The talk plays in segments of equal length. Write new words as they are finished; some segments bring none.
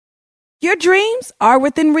Your dreams are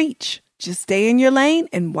within reach. Just stay in your lane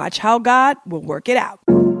and watch how God will work it out.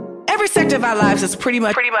 Every sector of our lives is pretty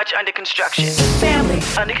much under construction. Family,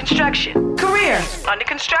 under construction. Career, under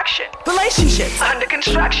construction. Relationships, under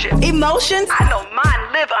construction. Emotions, I know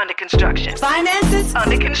mine live under construction. Finances,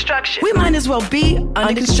 under construction. We might as well be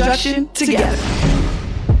under construction together.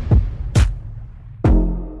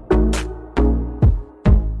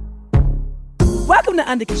 Welcome to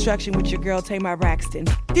Under Construction with your girl, Tamar Braxton.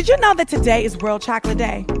 Did you know that today is World Chocolate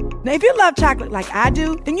Day? Now, if you love chocolate like I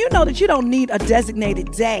do, then you know that you don't need a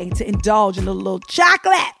designated day to indulge in a little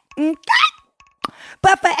chocolate. Okay?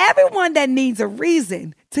 But for everyone that needs a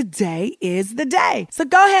reason, today is the day. So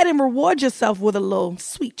go ahead and reward yourself with a little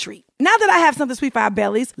sweet treat. Now that I have something sweet for our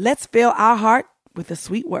bellies, let's fill our heart with a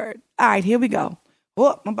sweet word. All right, here we go.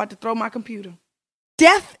 Oh, I'm about to throw my computer.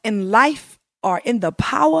 Death and life are in the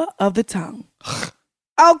power of the tongue.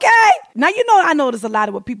 Okay. Now, I notice a lot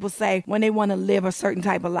of what people say when they want to live a certain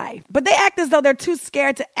type of life, but they act as though they're too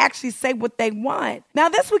scared to actually say what they want. Now,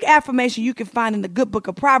 this week's affirmation you can find in the good book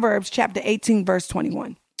of Proverbs, chapter 18, verse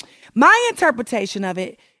 21. My interpretation of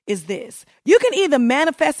it is this. You can either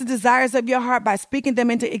manifest the desires of your heart by speaking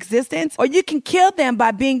them into existence, or you can kill them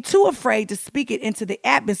by being too afraid to speak it into the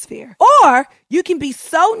atmosphere. Or you can be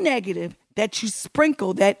so negative that you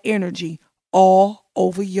sprinkle that energy all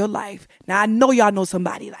over your life. Now, I know y'all know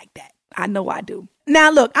somebody like that. I know I do.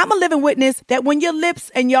 Now, look, I'm a living witness that when your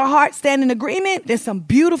lips and your heart stand in agreement, then some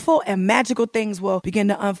beautiful and magical things will begin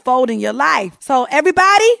to unfold in your life. So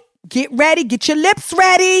everybody, get ready. Get your lips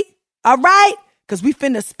ready. All right? Because we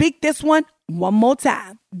finna speak this one more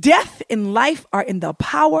time. Death and life are in the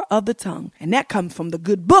power of the tongue. And that comes from the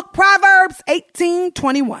good book, Proverbs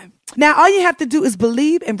 18:21. Now, all you have to do is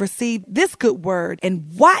believe and receive this good word and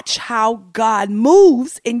watch how God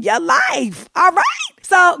moves in your life. All right?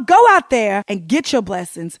 So go out there and get your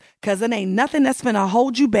blessings, because it ain't nothing that's finna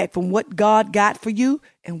hold you back from what God got for you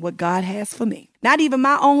and what God has for me. Not even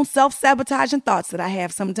my own self-sabotaging thoughts that I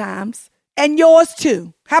have sometimes. And yours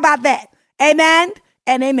too. How about that? Amen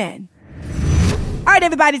and amen. All right,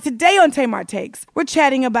 everybody, today on Tamar Takes, we're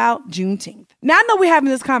chatting about Juneteenth. Now, I know we're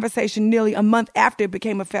having this conversation nearly a month after it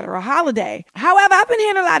became a federal holiday. However, I've been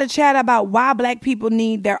hearing a lot of chat about why Black people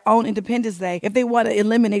need their own Independence Day if they want to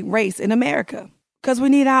eliminate race in America. Because we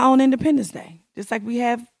need our own Independence Day. Just like we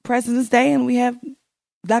have President's Day and we have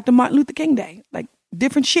Dr. Martin Luther King Day. Like,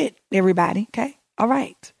 different shit, everybody, okay? All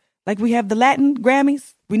right. Like we have the Latin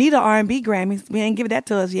Grammys. We need an R&B Grammys. We ain't given that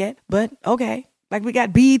to us yet, but okay. Like we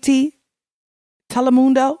got BET,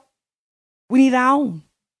 Telemundo. We need our own.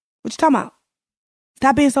 What you talking about?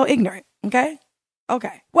 Stop being so ignorant, okay?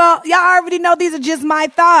 Okay. Well, y'all already know these are just my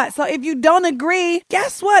thoughts. So if you don't agree,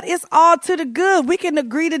 guess what? It's all to the good. We can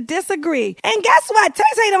agree to disagree. And guess what? Tay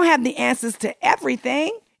don't have the answers to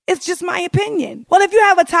everything. It's just my opinion. Well, if you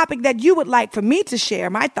have a topic that you would like for me to share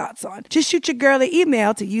my thoughts on, just shoot your girl an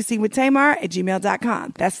email to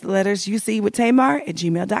ucwithtamar@gmail.com. That's the letters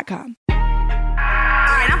ucwithtamar@gmail.com. All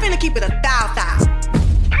right, I'm finna keep it a thou.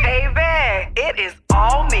 Baby, it is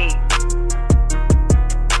all me.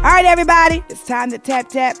 All right, everybody, it's time to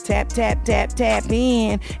tap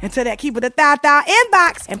in into that keep it a thou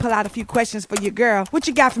inbox and pull out a few questions for your girl. What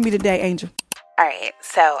you got for me today, Angel? All right,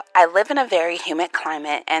 so I live in a very humid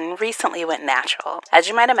climate and recently went natural. As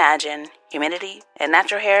you might imagine, humidity and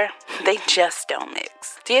natural hair, they just don't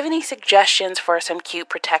mix. Do you have any suggestions for some cute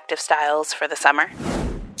protective styles for the summer?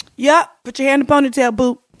 Yup, put your hair in the ponytail,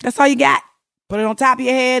 boo. That's all you got. Put it on top of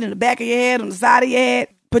your head, in the back of your head, on the side of your head.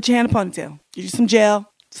 Put your hair in the ponytail. Get you some gel,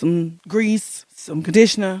 some grease, some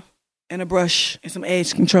conditioner, and a brush, and some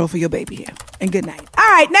edge control for your baby hair. And good night. All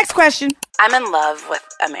right, next question. I'm in love with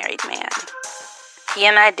a married man. He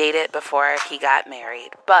and I dated before he got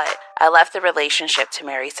married, but I left the relationship to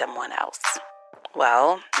marry someone else.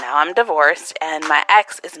 Well, now I'm divorced, and my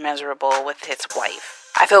ex is miserable with his wife.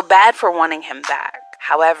 I feel bad for wanting him back.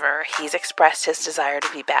 However, he's expressed his desire to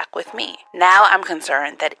be back with me. Now I'm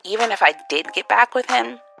concerned that even if I did get back with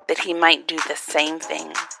him, that he might do the same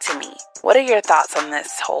thing to me. What are your thoughts on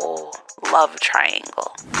this whole love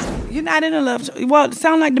triangle? You're not in a love. Well, it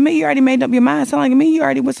sounds like to me you already made up your mind. It sounds like to me you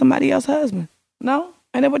already with somebody else's husband. No?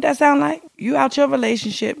 And then what that sound like? You out your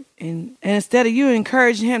relationship, and instead of you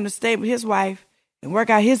encouraging him to stay with his wife and work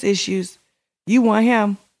out his issues, you want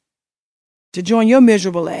him to join your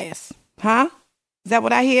miserable ass. Huh? Is that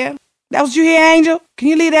what I hear? That what you hear, Angel? Can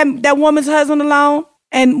you leave that woman's husband alone?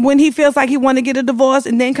 And when he feels like he want to get a divorce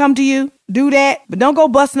and then come to you, do that. But don't go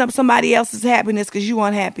busting up somebody else's happiness because you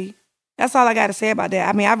unhappy. That's all I got to say about that.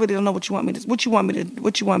 I mean, I really don't know what you want me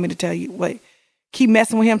to tell you. Wait, keep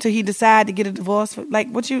messing with him till he decide to get a divorce? Like,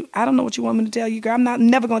 I don't know what you want me to tell you, girl. I'm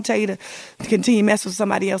never going to tell you to continue messing with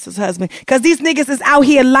somebody else's husband. Because these niggas is out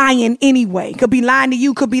here lying anyway. Could be lying to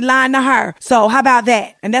you, could be lying to her. So how about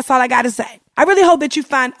that? And that's all I got to say. I really hope that you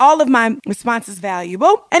find all of my responses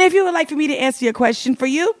valuable. And if you would like for me to answer your question for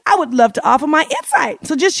you, I would love to offer my insight.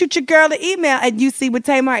 So just shoot your girl an email at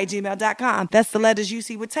ucwithtamar@gmail.com. That's the letters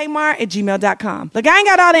ucwithtamar@gmail.com. Look, I ain't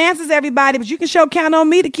got all the answers, everybody, but you can sure count on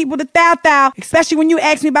me to keep with the thou, especially when you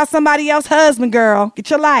ask me about somebody else's husband, girl. Get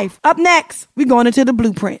your life. Up next, we going into the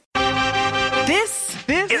blueprint. This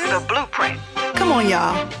is the blueprint. Come on,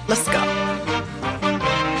 y'all. Let's go.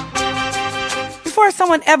 Before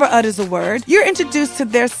someone ever utters a word, you're introduced to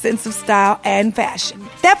their sense of style and fashion.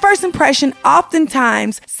 That first impression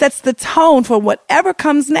oftentimes sets the tone for whatever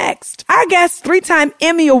comes next. Our guest, 3-time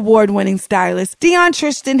Emmy award-winning stylist, Diandre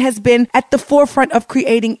Tristan, has been at the forefront of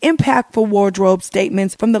creating impactful wardrobe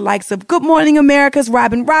statements from the likes of Good Morning America's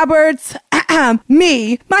Robin Roberts,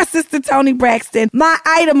 me, my sister Toni Braxton, my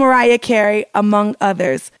idol Mariah Carey, among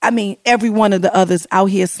others. I mean, every one of the others out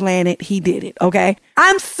here slanted, he did it, okay?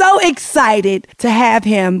 I'm so excited to have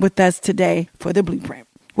him with us today for the blueprint.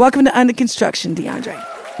 Welcome to Under Construction, Diandre.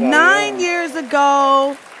 9 years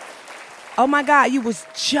ago, oh my God, you was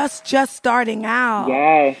just starting out.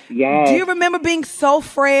 Yes. Do you remember being so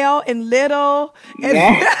frail and little?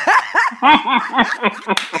 Yes.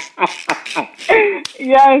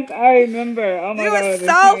 Yes, I remember. Oh my God. You were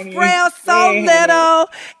so frail, so little,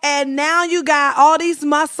 and now you got all these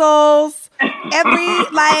muscles. Every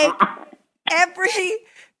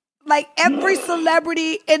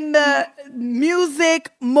celebrity in the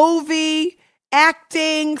music, movie,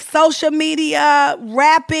 acting, social media,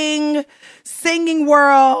 rapping, singing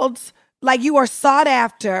worlds, like you are sought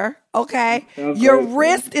after, okay? Your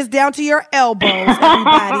wrist is down to your elbows,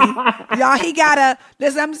 everybody. Y'all,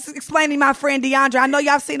 listen, I'm just explaining my friend Diandre. I know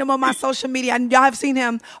y'all have seen him on my social media, and y'all have seen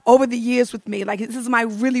him over the years with me. Like, this is my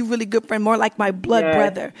really, really good friend, more like my blood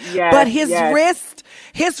brother. Yes, but his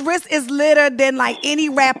wrist is litter than like any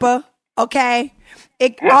rapper, okay?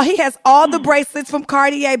 He has all the bracelets from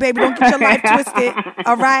Cartier, baby. Don't get your life twisted,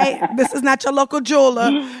 all right? This is not your local jeweler.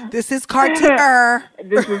 This is Cartier.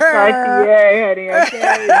 This is Cartier, honey,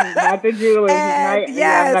 okay? Not the jeweler.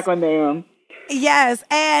 I'm not going to name him. Yes,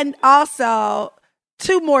 and also,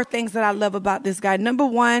 2 more things that I love about this guy. Number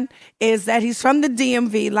 1 is that he's from the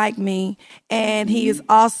DMV like me, and he is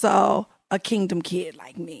also a kingdom kid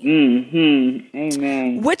like me. Mm-hmm.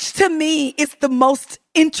 Amen. Which to me is the most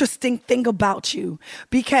interesting thing about you,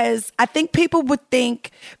 because I think people would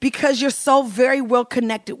think, because you're so very well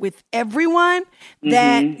connected with everyone,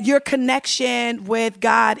 that your connection with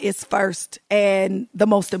God is first and the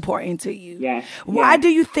most important to you. Yes. Why do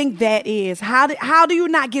you think that is? How do you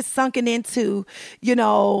not get sunken into,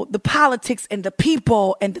 the politics and the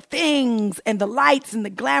people and the things and the lights and the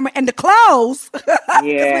glamour and the clothes? Because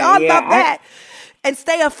we all love that. And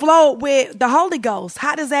stay afloat with the Holy Ghost.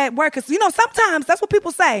 How does that work? Because, sometimes that's what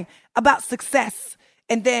people say about success.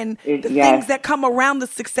 And then things that come around the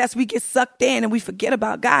success, we get sucked in and we forget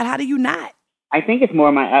about God. How do you not? I think it's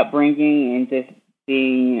more my upbringing and just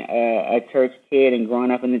being a church kid and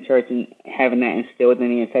growing up in the church and having that instilled in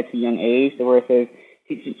me at such a young age, where it says,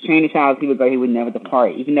 train a child as he would go, he would never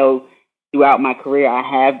depart. Even though throughout my career I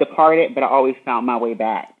have departed, but I always found my way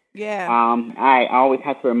back. Yeah. I always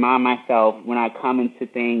have to remind myself when I come into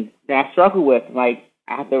things that I struggle with. Like,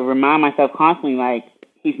 I have to remind myself constantly, like,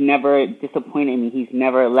 he's never disappointed me. He's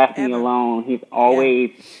never left me alone. He's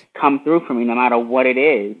always come through for me, no matter what it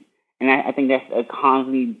is. And I think that's a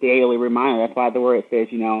constantly daily reminder. That's why the word says,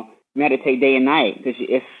 meditate day and night, because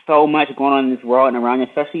it's so much going on in this world and around you,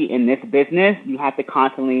 especially in this business. You have to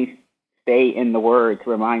constantly stay in the word to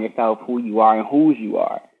remind yourself who you are and whose you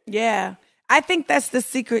are. Yeah. I think that's the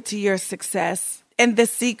secret to your success and the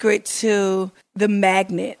secret to the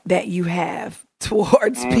magnet that you have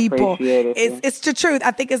towards people. It's the truth.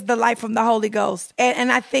 I think it's the light from the Holy Ghost.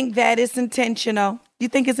 And I think that it's intentional. You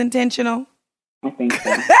think it's intentional? I think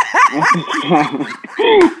so.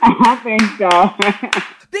 I think so.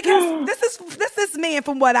 Because this is me, and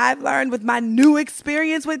from what I've learned with my new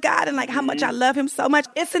experience with God and like how much I love him so much,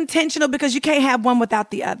 it's intentional because you can't have one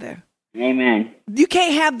without the other. Amen. You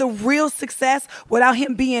can't have the real success without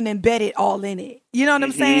him being embedded all in it. You know what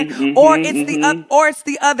I'm saying? Or it's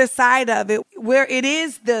the other side of it, where it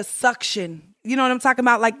is the suction. You know what I'm talking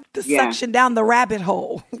about? Like the suction down the rabbit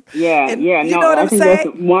hole. Yeah, You know what I'm saying?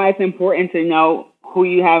 That's why it's important to know who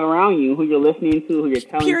you have around you, who you're listening to, who you're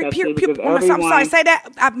telling stuff to. Because everyone... I'm sorry, say that.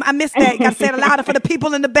 I missed that. You got to say it louder for the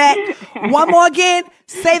people in the back. One more again.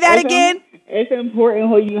 Say that again. It's important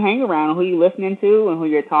who you hang around, who you're listening to, and who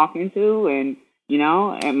you're talking to, and You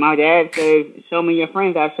know, and my dad says, show me your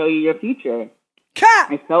friends, I'll show you your future.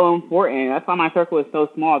 Cut. It's so important. That's why my circle is so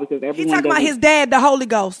small, because everyone. He's talking about his dad, the Holy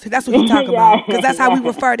Ghost. That's what he's talking about. Because that's how we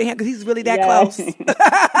refer to him, because he's really that close.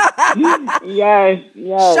 Yes.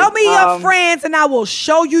 Show me your friends, and I will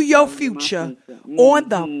show you your future. On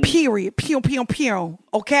the period. Pew, pew, pew.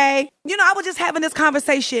 Okay? You know, I was just having this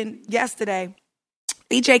conversation yesterday.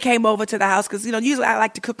 EJ came over to the house because, you know, usually I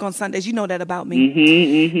like to cook on Sundays. You know that about me.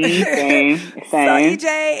 Same. So EJ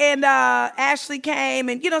and Ashley came,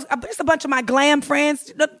 and, you know, just a bunch of my glam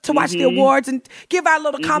friends to watch the awards and give our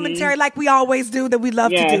little commentary like we always do, that we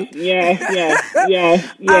love to do. Yes.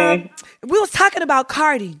 We was talking about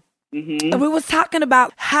Cardi. And we was talking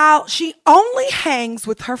about how she only hangs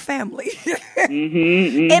with her family.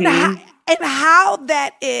 And how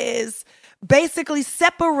that is basically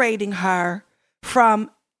separating her from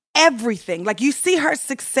everything. Like, you see her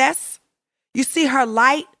success, you see her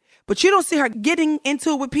light, but you don't see her getting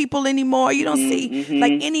into it with people anymore. You don't see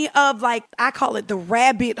like any of, like, I call it the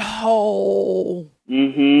rabbit hole.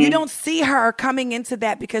 You don't see her coming into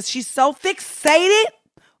that because she's so fixated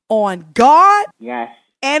on God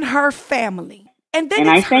and her family. And then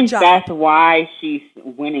I think that's why she's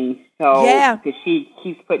winning. Because she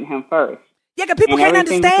keeps putting him first. Yeah, because people can't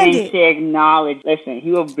understand it. She acknowledge, listen,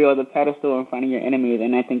 he will build a pedestal in front of your enemies,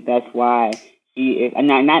 and I think that's why she is, I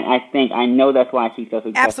know that's why she's so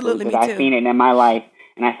successful. Absolutely, me too. I've seen it in my life,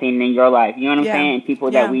 and I've seen it in your life. You know what I'm saying?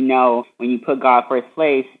 People that we know, when you put God first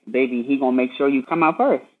place, baby, he going to make sure you come out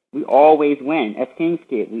first. We always win. As King's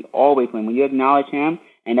Kid, we always win. When you acknowledge him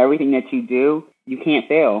and everything that you do, you can't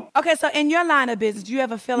fail. Okay, so in your line of business, do you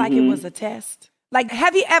ever feel like it was a test? Like,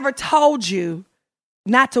 have he ever told you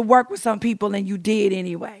not to work with some people and you did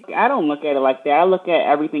anyway? I don't look at it like that. I look at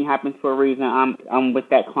everything happens for a reason. I'm with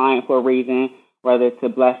that client for a reason, whether to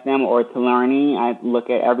bless them or to learning. I look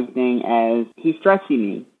at everything as he's stretching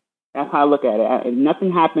me. That's how I look at it.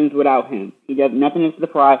 Nothing happens without him. He does nothing is a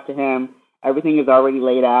surprise to him. Everything is already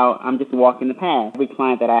laid out. I'm just walking the path. Every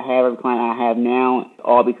client that I have, every client I have now, it's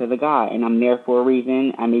all because of God. And I'm there for a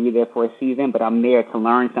reason. I may be there for a season, but I'm there to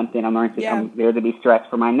learn something. I'm there to be stretched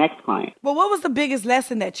for my next client. Well, what was the biggest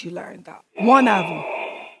lesson that you learned, though? One of them.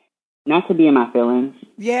 Not to be in my feelings.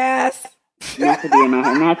 Yes. Not to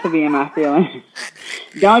be in my feelings.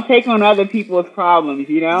 Don't take on other people's problems,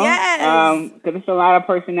 you know? Yes. Because it's a lot of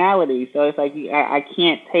personality. So it's like I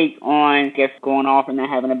can't take on just going off and not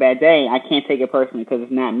having a bad day. I can't take it personally because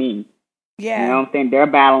it's not me. Yeah. You know what I'm saying? They're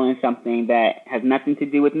battling something that has nothing to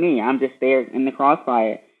do with me. I'm just there in the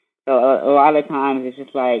crossfire. So a lot of times it's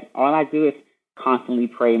just like all I do is constantly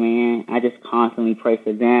pray, man. I just constantly pray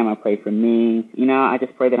for them. I pray for me. You know, I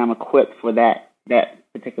just pray that I'm equipped for that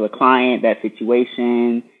particular client, that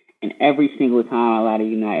situation, and every single time I allow to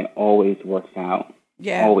unite, it always works out.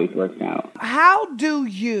 Yeah. Always works out. How do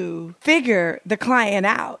you figure the client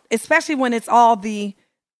out, especially when it's all the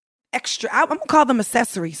extra, I'm going to call them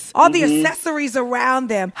accessories, all the accessories around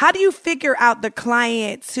them? How do you figure out the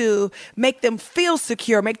client to make them feel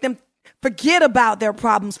secure, make them forget about their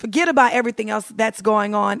problems, forget about everything else that's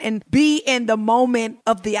going on, and be in the moment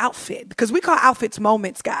of the outfit? Because we call outfits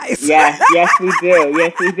moments, guys. Yes, we do.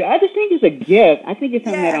 I just think it's a gift. I think it's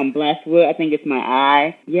something that I'm blessed with. I think it's my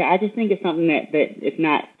eye. Yeah, I just think it's something that it's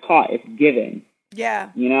not taught, it's given.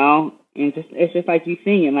 Yeah. You know? And it's just like you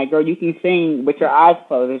singing. Like, girl, you can sing with your eyes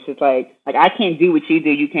closed. It's just like I can't do what you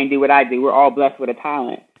do. You can't do what I do. We're all blessed with a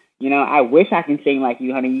talent. You know, I wish I can sing like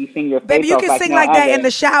you, honey. You sing your face off. Baby, you can sing like that in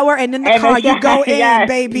the shower and in the car. You go in,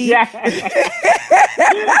 baby. Yes.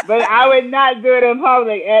 But I would not do it in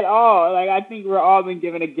public at all. Like, I think we're all been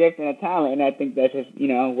given a gift and a talent, and I think that's just, you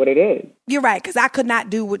know, what it is. You're right, because I could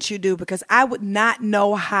not do what you do, because I would not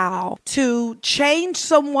know how to change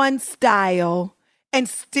someone's style and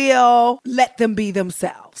still let them be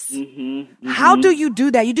themselves. How do you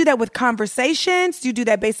do that? You do that with conversations? Do you do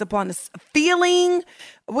that based upon a feeling?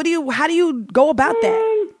 How do you go about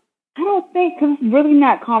that? I don't think, because it's really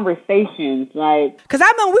not conversations. Because I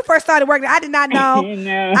remember when we first started working, I did not know.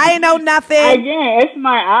 No. I didn't know nothing. Again, it's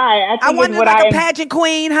my eye. I wanted to be like a pageant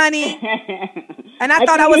queen, honey. And I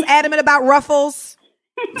thought I was adamant about ruffles.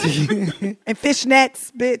 And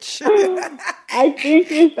fishnets, bitch. I think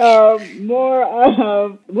it's more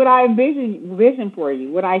of what I vision for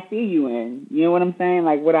you, what I see you in. You know what I'm saying?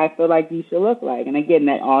 Like what I feel like you should look like. And again,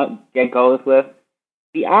 that goes with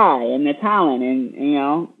the eye and the talent and, you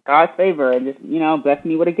know, God's favor and just, you know, bless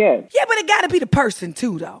me with a gift. Yeah, but it got to be the person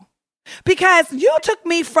too, though. Because you took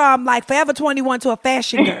me from like Forever 21 to a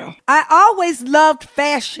fashion girl. I always loved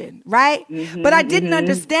fashion, right? But I didn't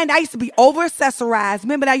understand. I used to be over accessorized.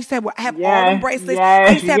 Remember that I used to have all the bracelets.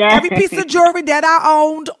 I used to have every piece of jewelry that I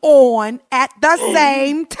owned on at the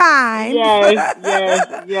same time.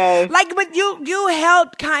 Yes. Like, but you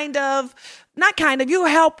helped you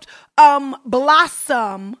helped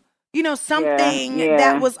blossom, something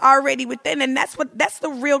that was already within. And that's the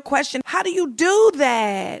real question. How do you do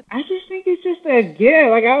that? I just think it's just a gift.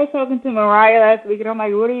 Like, I was talking to Mariah last week, and I'm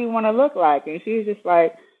like, what do you want to look like? And she was just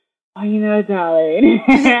like, oh, darling.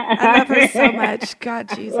 I love her so much. God,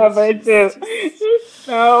 Jesus. Love her too. She's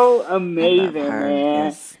so amazing, man.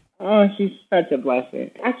 Yes. Oh, she's such a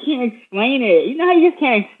blessing. I can't explain it. You know how you just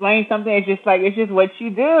can't explain something? It's just what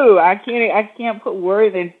you do. I can't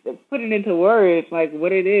put it into words, like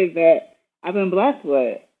what it is that I've been blessed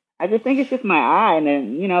with. I just think it's just my eye, and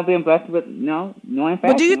then, being blessed with, knowing fashion.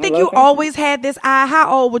 But do you think you always had this eye?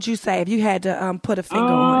 How old would you say if you had to put a finger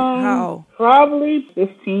on it? How old? Probably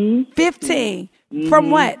 15. 15?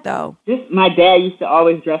 From what, though? Just my dad used to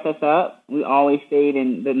always dress us up. We always stayed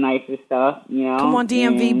in the nicest stuff, Come on,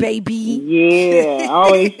 DMV, baby. Yeah, I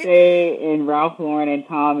always stayed in Ralph Lauren and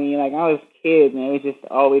Tommy. Like, I was kids, and it was just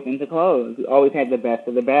always into clothes. We always had the best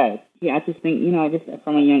of the best. Yeah, I just think, just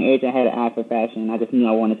from a young age, I had an eye for fashion. I just knew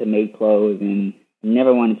I wanted to make clothes and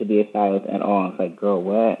never wanted to be a stylist at all. It's like, girl,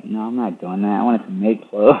 what? No, I'm not doing that. I wanted to make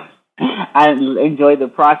clothes. I enjoyed the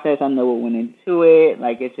process. I know what went into it.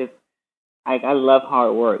 Like, it's just, I love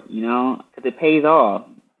hard work, because it pays off.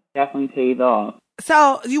 Definitely pays off.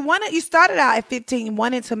 So you started out at 15,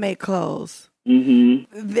 wanting to make clothes.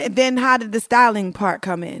 Then how did the styling part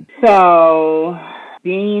come in? So,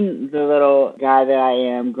 being the little guy that I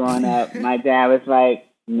am growing up, my dad was like,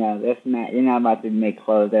 no, you're not about to make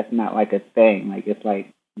clothes. That's not like a thing. Like, it's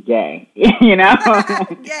like gay,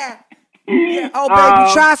 Yeah. Oh,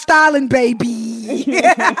 baby, try styling, baby.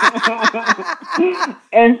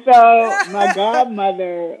 And so my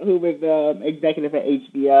godmother, who was the executive at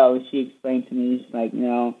HBO, she explained to me, she's like,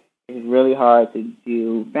 it's really hard to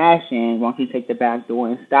do fashion. Why don't you take the back door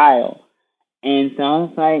and style? And so I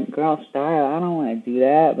was like, girl, style, I don't want to do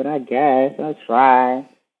that, but I guess I'll try.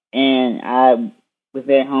 And I was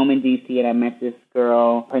at home in D.C. and I met this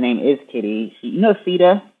girl. Her name is Kitty. She,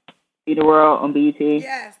 Sita? Cedar World on BET?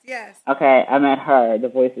 Yes. Okay, I met her, the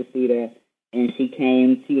voice of Cedar, and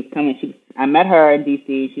I met her in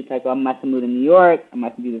D.C. She's like, I'm about to move to New York. I'm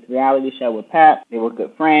about to do this reality show with Pep. They were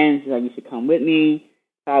good friends. She's like, you should come with me.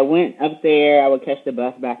 So I went up there. I would catch the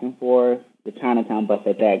bus back and forth, the Chinatown bus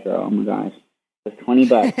at that, girl. Oh, my gosh. It was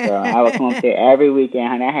 $20, girl. I would come up there every weekend,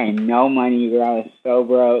 honey. I had no money, girl. I was so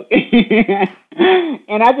broke.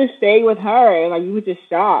 And I just stayed with her. Like, we would just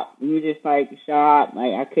shop. We would just, shop.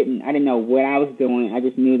 Like, I didn't know what I was doing. I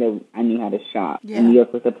just knew that I knew how to shop. Yeah. And New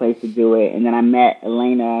York was the place to do it. And then I met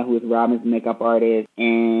Elena, who was Robin's makeup artist.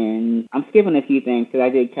 And I'm skipping a few things because I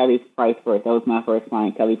did Kelly Price first. That was my first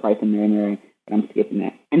client, Kelly Price and Mary. But I'm skipping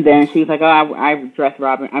that. And then she's like, oh, I dress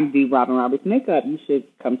Robin. I'm the Robin Roberts makeup. You should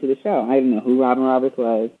come to the show. I didn't know who Robin Roberts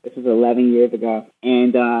was. This was 11 years ago.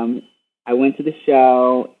 And I went to the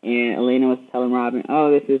show, and Elena was telling Robin,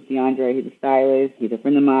 oh, this is Diandre. He's a stylist. He's a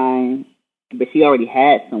friend of mine. But she already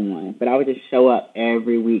had someone. But I would just show up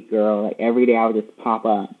every week, girl. Like, every day I would just pop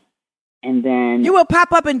up. And then... You would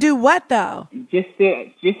pop up and do what, though? Just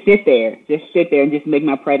sit there. Just sit there and just make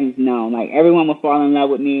my presence known. Like, everyone would fall in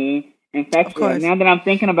love with me. Infectious. Now that I'm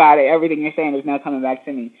thinking about it, everything you're saying is now coming back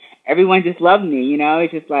to me. Everyone just loved me,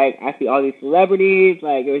 It's just like, I see all these celebrities.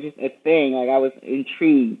 Like, it was just a thing. Like, I was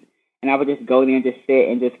intrigued. And I would just go there and just sit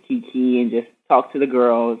and just kiki and just talk to the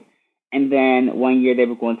girls. And then one year they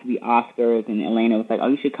were going to the Oscars, and Elena was like, oh,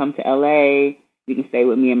 you should come to L.A. You can stay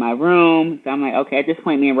with me in my room. So I'm like, okay, at this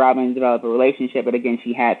point, me and Robin developed a relationship. But again,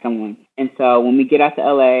 she had someone. And so when we get out to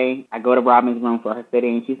L.A., I go to Robin's room for her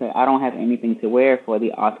fitting. And she's like, I don't have anything to wear for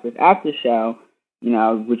the Oscars after show.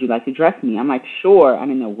 Would you like to dress me? I'm like, sure. I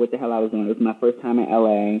didn't know what the hell I was doing. It was my first time in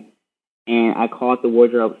L.A. And I called the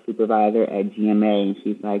wardrobe supervisor at GMA. And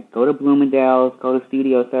she's like, go to Bloomingdale's, go to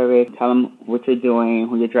Studio Service, tell them what you're doing,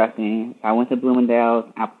 who you're dressing. So I went to Bloomingdale's.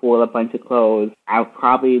 I pulled a bunch of clothes. I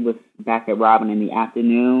probably was back at Robin in the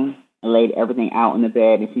afternoon. I laid everything out on the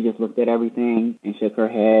bed, and she just looked at everything and shook her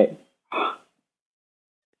head.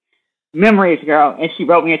 Memories, girl. And she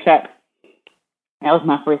wrote me a check. That was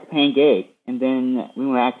my first paying gig. And then we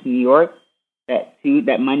went back to New York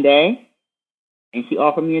that Monday, and she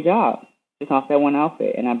offered me a job just off that one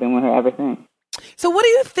outfit, and I've been with her ever since. So what do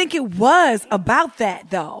you think it was about that,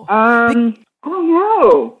 though? I don't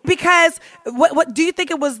know. Because what do you think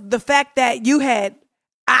it was, the fact that you had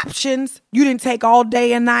options? You didn't take all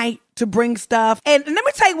day and night to bring stuff. And let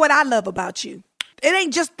me tell you what I love about you. It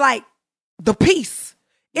ain't just like the piece.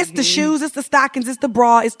 It's the shoes, it's the stockings, it's the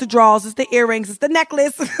bra, it's the drawers, it's the earrings, it's the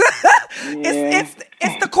necklace. It's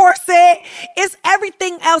the corset. It's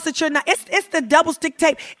everything else that you're not. It's the double stick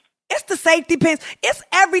tape. It's the safety pins. It's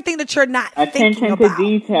everything that you're not thinking about. Attention to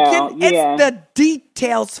detail. It's the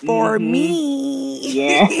details for me.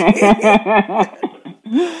 Yeah.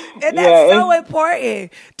 And that's so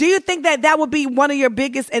important. Do you think that would be one of your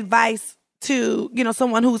biggest advice to,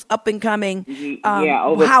 someone who's up and coming?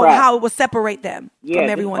 How it would separate them from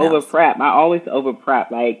everyone else? Over prep. I always over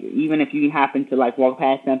prep. Like, even if you happen to walk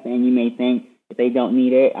past something and you may think that they don't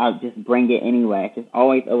need it, I'll just bring it anyway. Just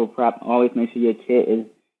always over prep. Always make sure your kit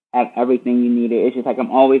have everything you need. It's just like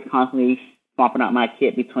I'm always constantly swapping out my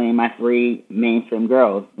kit between my 3 mainstream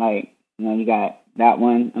girls. Like, you got that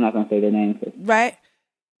one. I'm not going to say their names. Right.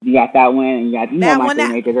 You got that one, and you got my 3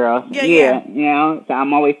 major girls. Yeah. So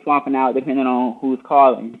I'm always swapping out depending on who's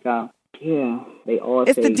calling. So, they all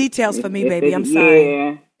It's the details for me, baby. I'm sorry.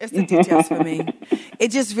 Yeah. It's the details for me. It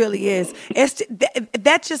just really is.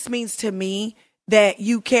 That just means to me that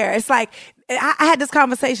you care. It's like, I had this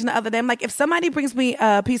conversation the other day. I'm like, if somebody brings me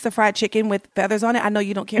a piece of fried chicken with feathers on it, I know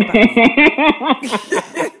you don't care about me.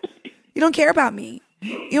 You don't care about me.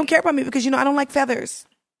 You don't care about me because, I don't like feathers.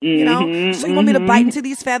 So you want me to bite into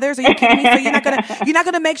these feathers? Are you kidding me? So you're not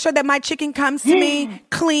gonna make sure that my chicken comes to me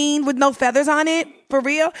clean with no feathers on it, for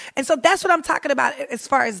real? And so that's what I'm talking about as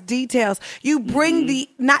far as details. You bring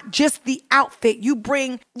not just the outfit, you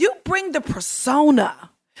bring the persona.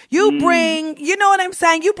 You bring, you know what I'm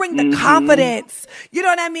saying? You bring the confidence. You know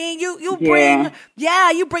what I mean? You bring,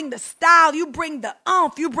 you bring the style. You bring the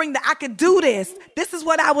oomph. You bring the, I could do this. This is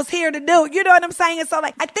what I was here to do. You know what I'm saying? And so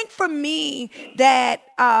I think for me that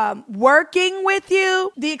working with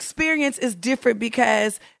you, the experience is different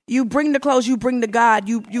because you bring the clothes, you bring the God,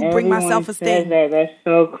 you bring my self-esteem. That's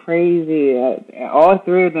so crazy. All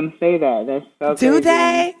 3 of them say that. That's so crazy. Do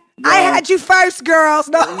they? Yes. I had you first, girls.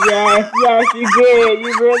 No. Yes, you did.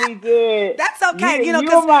 You really did. That's okay. You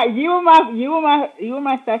were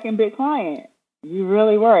my second big client. You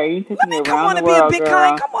really were. You took me around the world, come on and be a big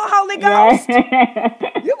client. Come on, Holy Ghost.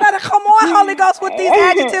 You better come on, Holy Ghost, with these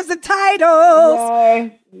adjectives and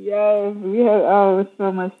titles. Yes. It was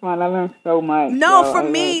so much fun. I learned so much. No, for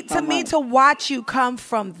me, to watch you come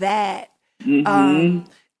from that.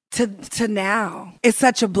 To now, it's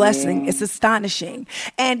such a blessing. It's astonishing.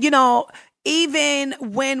 And, even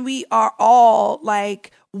when we are all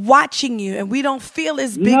watching you and we don't feel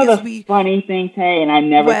as big as we... funny thing, Tay, and I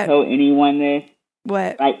never told anyone this.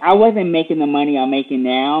 What? I wasn't making the money I'm making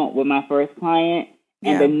now with my first client.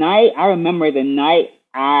 And I remember the night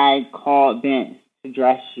I called Vince to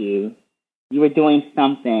dress you, you were doing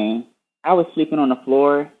something. I was sleeping on the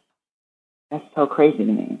floor. That's so crazy to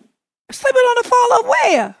me. Sleeping on the floor of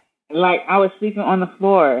where? I was sleeping on the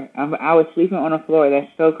floor. I was sleeping on the floor. That's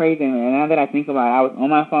so crazy, man. Now that I think about it, I was on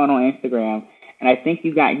my phone on Instagram, and I think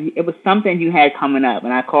it was something you had coming up,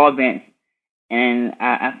 and I called Vince, and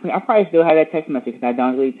I probably still have that text message because I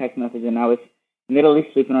don't delete text message, and I was literally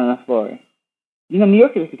sleeping on the floor. New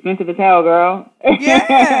York is expensive as hell, girl.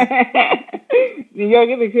 Yeah. New York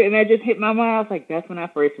is expensive, and that just hit my mind. I was like, that's when I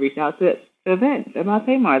first reached out to Vince at my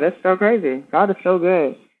Tamar. That's so crazy. God is so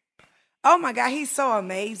good. Oh my God, he's so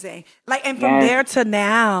amazing. And from there to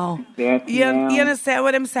now, you understand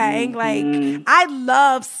what I'm saying? I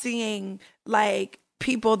love seeing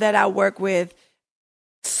people that I work with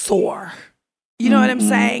soar. You know what I'm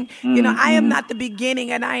saying? I am not the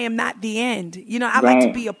beginning and I am not the end. I like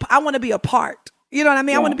to be I want to be a part. You know what I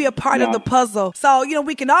mean? I want to be a part of the puzzle. So,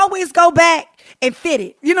 we can always go back and fit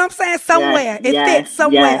it. You know what I'm saying? Somewhere. It fits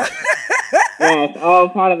somewhere. Yes, all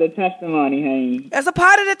part of the testimony, honey. As a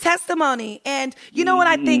part of the testimony. And you know what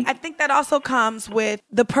I think? I think that also comes with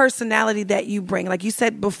the personality that you bring. Like you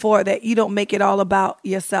said before, that you don't make it all about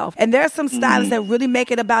yourself. And there are some stylists that really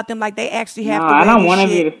make it about them, like they actually have to wear I don't want to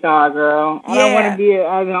be the star, girl. I don't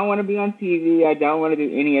want to be on TV. I don't want to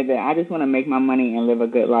do any of that. I just want to make my money and live a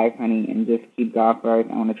good life, honey, and just keep God first.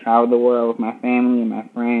 I want to travel the world with my family and my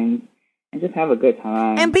friends. And just have a good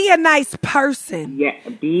time. And be a nice person. Yeah,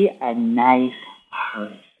 be a nice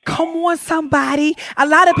person. Come on, somebody. A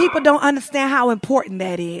lot of people don't understand how important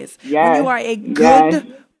that is. Yes. When you are a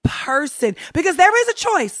good person. Because there is a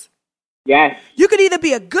choice. Yes. You could either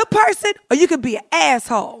be a good person or you could be an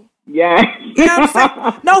asshole. Yes. You know what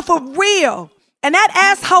I'm saying? No, for real. And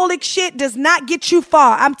that assholic shit does not get you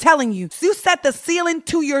far. I'm telling you. You set the ceiling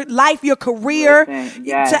to your life, your career,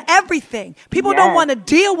 to everything. People don't want to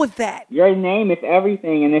deal with that. Your name is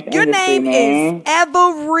everything in this industry, man. Your name is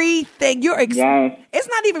everything. It's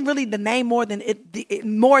not even really the name more than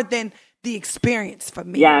more than the experience for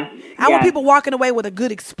me. I want people walking away with a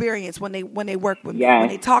good experience when they work with me, when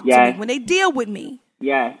they talk to me, when they deal with me.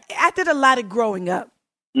 I did a lot of growing up.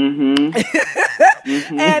 And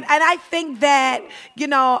I think that,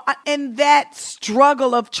 in that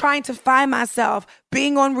struggle of trying to find myself,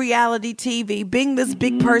 being on reality TV, being this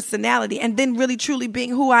big personality, and then really truly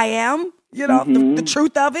being who I am, the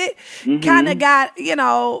truth of it, kind of got,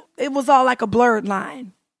 it was all like a blurred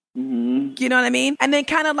line. You know what I mean? And then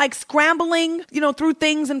kind of like scrambling, through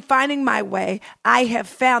things and finding my way, I have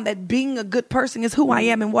found that being a good person is who I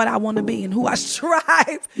am and what I want to be and who I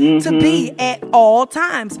strive to be at all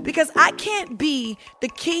times. Because I can't be the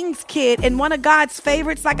king's kid and one of God's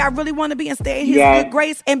favorites like I really want to be and stay in his good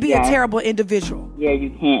grace and be a terrible individual. Yeah, you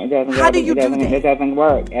can't. How do you do that? It doesn't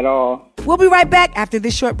work at all. We'll be right back after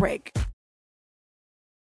this short break.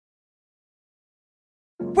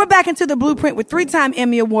 We're back into the blueprint with 3-time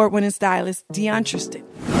Emmy Award-winning stylist Diandre Tristan.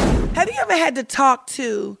 Have you ever had to talk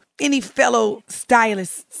to any fellow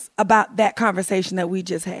stylists about that conversation that we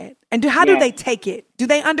just had? And how do they take it? Do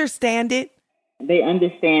they understand it? They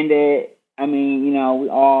understand it. I mean, we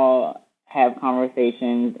all have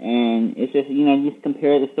conversations, and it's just, you just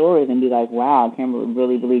compare the stories and be like, wow, I can't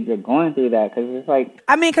really believe you're going through that. Because it's like...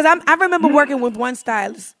 because I remember working with one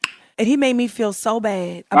stylist, and he made me feel so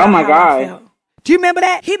bad about how I felt. Do you remember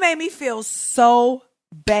that? He made me feel so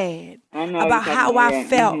bad about how I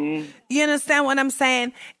felt. You understand what I'm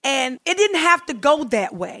saying? And it didn't have to go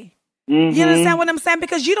that way. You understand what I'm saying?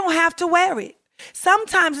 Because you don't have to wear it.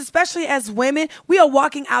 Sometimes, especially as women, we are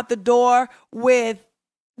walking out the door with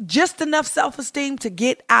just enough self-esteem to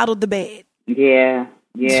get out of the bed. Yeah.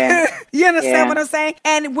 You understand what I'm saying?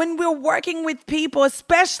 And when we're working with people,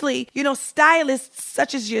 especially, stylists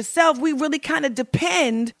such as yourself, we really kind of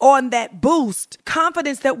depend on that boost,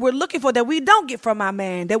 confidence that we're looking for, that we don't get from our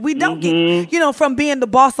man, that we don't get, from being the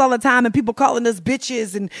boss all the time and people calling us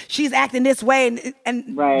bitches and she's acting this way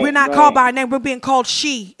and we're not called by our name. We're being called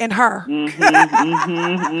she and her.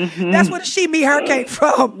 That's where the she, me, her came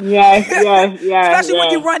from. Yes. Especially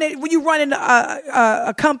when you run in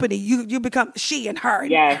a company, you become she and her.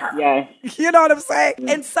 Yes. You know what I'm saying?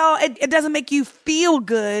 And so it doesn't make you feel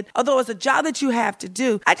good, although it's a job that you have to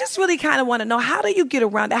do. I just really kind of want to know, how do you get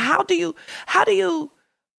around that? How do you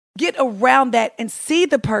get around that and see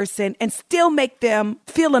the person and still make them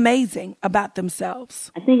feel amazing about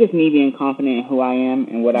themselves? I think it's me being confident in who I am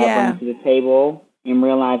and what I bring to the table and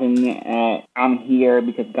realizing that I'm here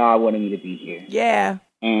because God wanted me to be here. Yeah.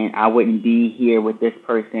 And I wouldn't be here with this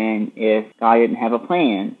person if God didn't have a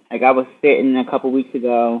plan. Like, I was sitting a couple weeks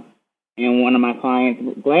ago in one of my clients'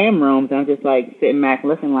 glam rooms, and I'm just, like, sitting back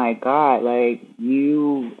listening like, God, like,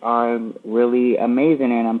 you are really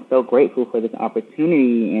amazing, and I'm so grateful for this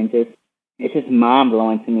opportunity. And it's just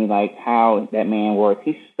mind-blowing to me, like, how that man works.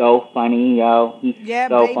 He's so funny, yo. He's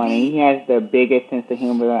so funny. He has the biggest sense of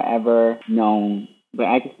humor I've ever known. But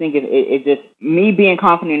I just think it's just me being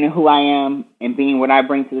confident in who I am and being what I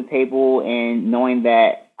bring to the table and knowing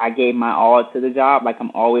that I gave my all to the job, like I'm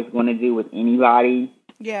always going to do with anybody.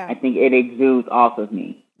 Yeah. I think it exudes off of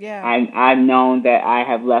me. Yeah. I've known that I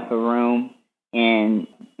have left a room and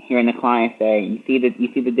hearing the client say, you see the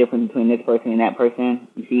difference between this person and that person.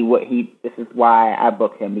 You see this is why I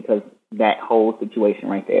booked him, because that whole situation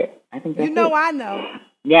right there. I think that's it. I know.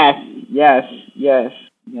 Yes,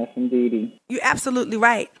 indeedy. You're absolutely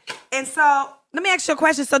right. And so let me ask you a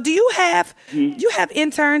question. So do you have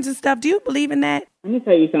interns and stuff? Do you believe in that? Let me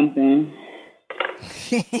tell you something.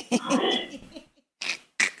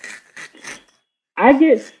 I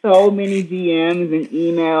get so many DMs and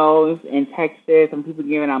emails and texts from people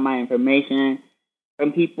giving out my information,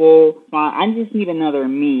 from people. I just need another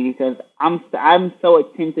me because I'm so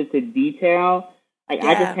attentive to detail. Like,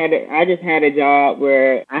 I just had a job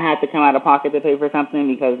where I had to come out of pocket to pay for something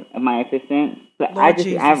because of my assistant. But I'd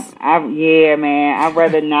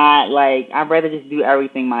rather not. Like, I'd rather just do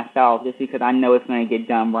everything myself, just because I know it's going to get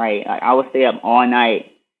done right. Like, I would stay up all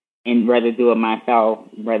night and rather do it myself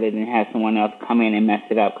rather than have someone else come in and mess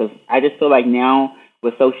it up. Because I just feel like now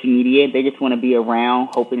with social media, they just want to be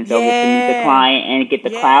around, hoping that they'll get to meet the client and get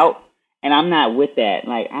the clout. And I'm not with that.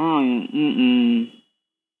 Like, I don't.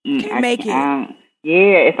 Can't make it.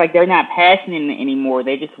 Yeah, it's like they're not passionate anymore.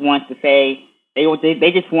 They just want to say,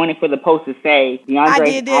 they just want it for the post to say, Diandre. I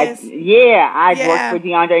did this. I worked for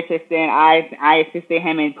Diandre Tristan. I assisted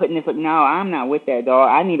him in putting this. No, I'm not with that,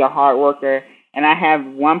 dog. I need a hard worker. And I have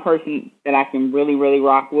one person that I can really, really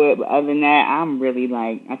rock with. But other than that, I'm really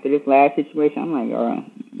like, after this last situation, I'm like,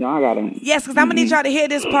 y'all gotta. Yes, because I'm gonna need y'all to hear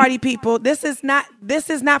this, party people. This is not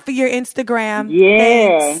for your Instagram.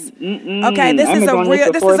 Yeah. Okay, this is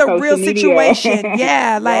a real situation.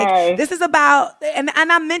 Yeah, like yes. This is about, and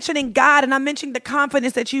I'm mentioning God, and I'm mentioning the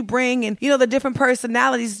confidence that you bring, and the different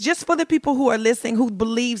personalities, just for the people who are listening who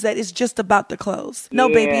believes that it's just about the clothes. No,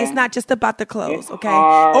 baby, it's not just about the clothes. It's okay,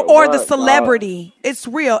 or the celebrity. It's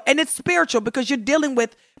real and it's spiritual because you're dealing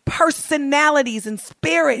with personalities and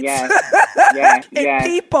spirits and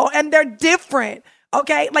people, and they're different.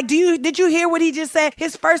 Okay, like did you hear what he just said?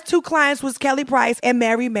 His first 2 clients was Kelly Price and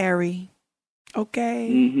Mary. Okay,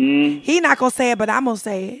 he not gonna say it, but I'm gonna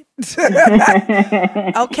say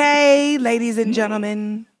it. Okay, ladies and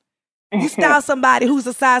gentlemen. You style somebody who's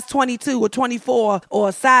a size 22 or 24 or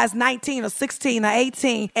a size 19 or 16 or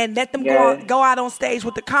 18 and let them go out on stage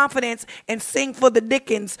with the confidence and sing for the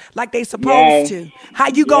Dickens like they supposed to. How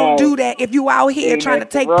you gonna do that if you out here trying to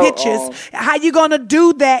take pictures? How you gonna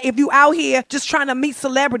do that if you out here just trying to meet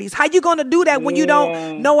celebrities? How you gonna do that when you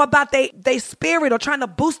don't know about they spirit or trying to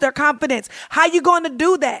boost their confidence? How you gonna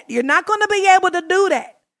do that? You're not gonna be able to do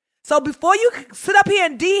that. So before you sit up here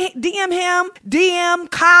and DM him,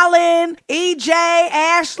 DM Colin, EJ,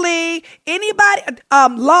 Ashley, anybody,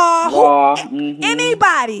 Law,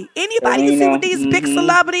 anybody, you see with these big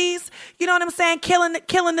celebrities, you know what I'm saying, killing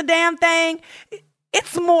the damn thing.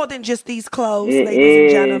 It's more than just these clothes, ladies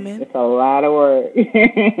and gentlemen. It's a lot of work.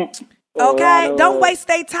 Okay, don't waste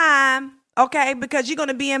their time, okay, because you're going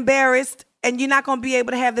to be embarrassed. And you're not going to be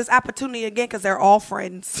able to have this opportunity again because they're all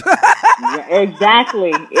friends.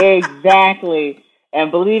 Exactly. And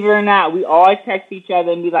believe it or not, we all text each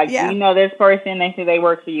other and be like, do you know this person? They say they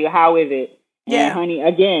work for you. How is it? And honey,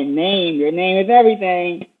 again, your name is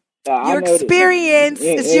everything. So your experience.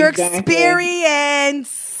 It's your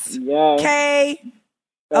experience. Yes. Okay.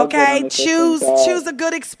 Okay. Choose a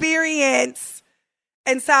good experience.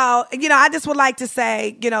 And so, I just would like to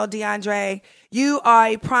say, Diandre, you are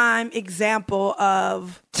a prime example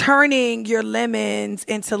of turning your lemons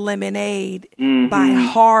into lemonade by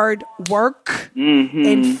hard work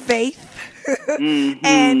and faith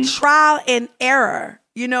and trial and error.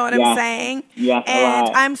 You know what I'm saying? Yes, and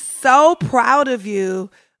I'm so proud of you.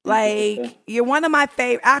 Like, you're one of my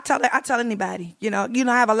favorite. I tell anybody,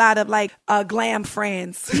 I have a lot of glam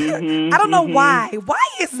friends. I don't know why. Why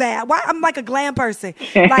is that? Why I'm like a glam person?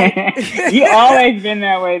 Like, you always been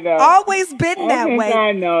that way though. Always been that way.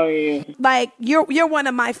 I know you. Like, you're one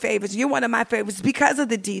of my favorites. You're one of my favorites because of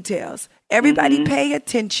the details. Everybody pay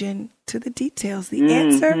attention to the details. The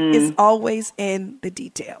answer is always in the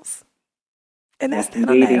details. And that's that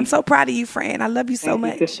on that. I'm so proud of you, friend. I love you so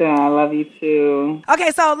much. Sister, I love you too. Okay,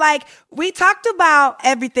 so we talked about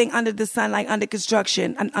everything under the sun, under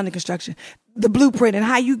construction, the blueprint and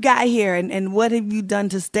how you got here and what have you done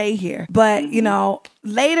to stay here. But,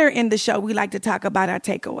 later in the show, we like to talk about our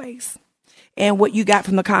takeaways and what you got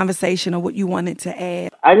from the conversation or what you wanted to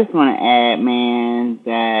add. I just want to add, man,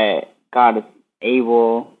 that God is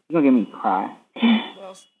able. You're going to get me to cry.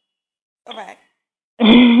 Well, all right.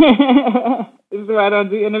 This is why I don't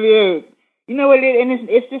do interviews. You know what it is? And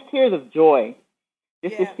it's just tears of joy.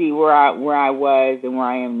 Just to see where I was and where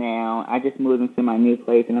I am now. I just moved into my new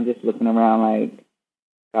place, and I'm just looking around like,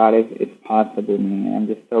 God, it's possible, man. I'm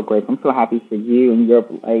just so grateful. I'm so happy for you and your,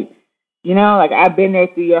 I've been there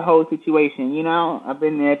through your whole situation, I've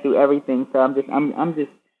been there through everything. So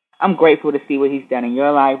I'm grateful to see what he's done in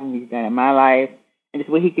your life, what he's done in my life. And just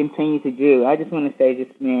what he continues to do. I just want to say,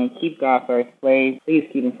 keep God first place. Please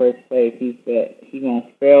keep him first place. He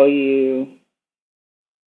won't fail you.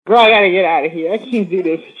 Girl, I got to get out of here. I can't do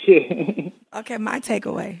this shit. Okay, my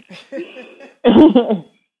takeaway.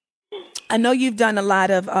 I know you've done a lot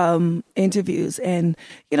of interviews, and,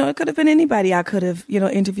 it could have been anybody I could have,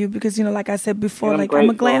 interviewed because, like I said before, I'm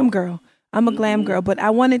a glam girl. I'm a glam girl, but I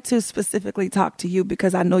wanted to specifically talk to you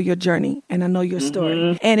because I know your journey and I know your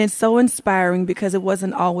story. And it's so inspiring because it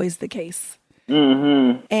wasn't always the case.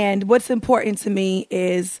 And what's important to me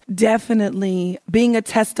is definitely being a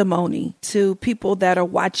testimony to people that are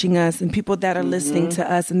watching us and people that are listening to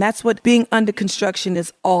us. And that's what being under construction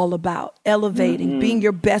is all about. Elevating, being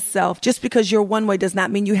your best self. Just because you're one way does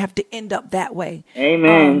not mean you have to end up that way.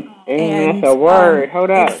 Amen. Amen. That's a word.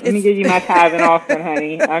 Hold up. Let me give you my tithe and offering,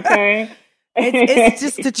 honey. Okay? It's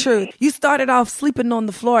just the truth. You started off sleeping on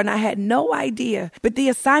the floor and I had no idea. But the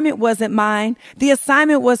assignment wasn't mine. The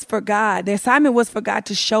assignment was for God. The assignment was for God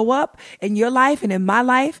to show up in your life and in my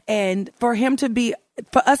life and for him to be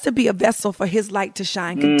for us to be a vessel for his light to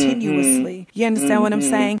shine continuously. You understand what I'm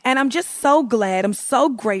saying? And I'm just so glad, I'm so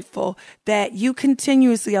grateful that you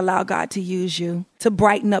continuously allow God to use you to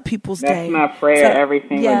brighten up people's day. That's my prayer every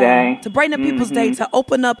single day. To brighten up people's day, to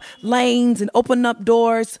open up lanes and open up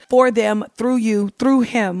doors for them through you, through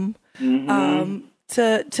him.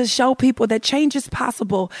 To show people that change is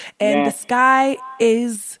possible and the sky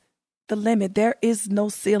is the limit. There is no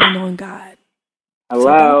ceiling on God. Hello.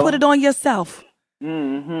 So don't put it on yourself.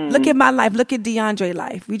 Look at my life. Look at Diandre's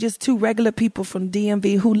life. We just two regular people from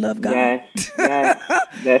DMV who love God. Yes.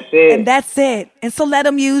 That's it. And that's it. And so let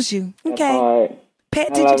him use you. Okay. Pay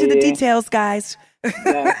attention to the details, guys.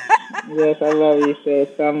 Yes, I love you, sis,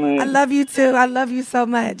 so much. I love you too. I love you so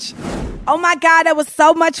much. Oh my God, that was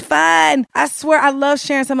so much fun. I swear I love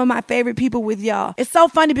sharing some of my favorite people with y'all. It's so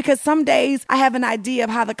funny because some days I have an idea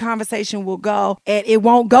of how the conversation will go and it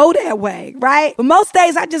won't go that way, right? But most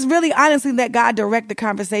days I just really honestly let God direct the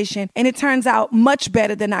conversation and it turns out much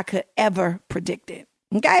better than I could ever predict it.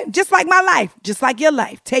 Okay? Just like my life, just like your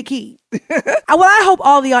life. Take heed. Well, I hope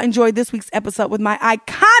all of y'all enjoyed this week's episode with my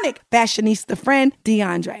iconic fashionista friend,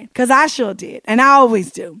 Diandre, because I sure did, and I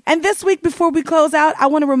always do. And this week, before we close out, I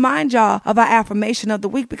want to remind y'all of our affirmation of the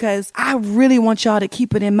week because I really want y'all to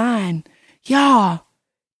keep it in mind. Y'all,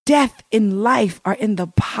 death and life are in the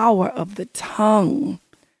power of the tongue.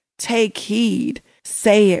 Take heed,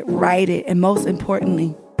 say it, write it, and most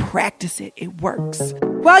importantly, practice it. It works.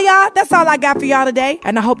 Well, y'all, that's all I got for y'all today.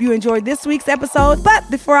 And I hope you enjoyed this week's episode.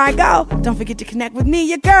 But before I go, don't forget to connect with me,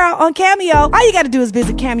 your girl, on Cameo. All you got to do is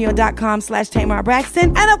visit cameo.com/Tamar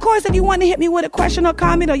Braxton. And of course, if you want to hit me with a question or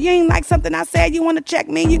comment or you ain't like something I said, you want to check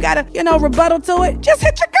me, you got to, rebuttal to it, just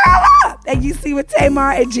hit your girl up at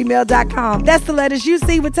ucwithtamar@gmail.com. That's the letters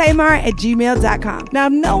ucwithtamar@gmail.com. Now,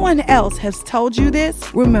 if no one else has told you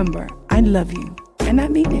this, remember, I love you. And I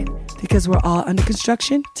mean it. Because we're all under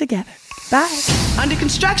construction together. Bye. Under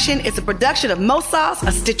Construction is a production of Mo Sauce,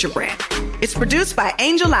 a Stitcher brand. It's produced by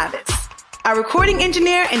Angel Lavitz. Our recording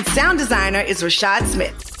engineer and sound designer is Rashad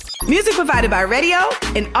Smith. Music provided by Radio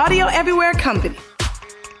and Audio Everywhere Company.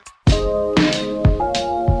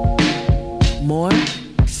 More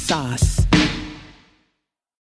sauce.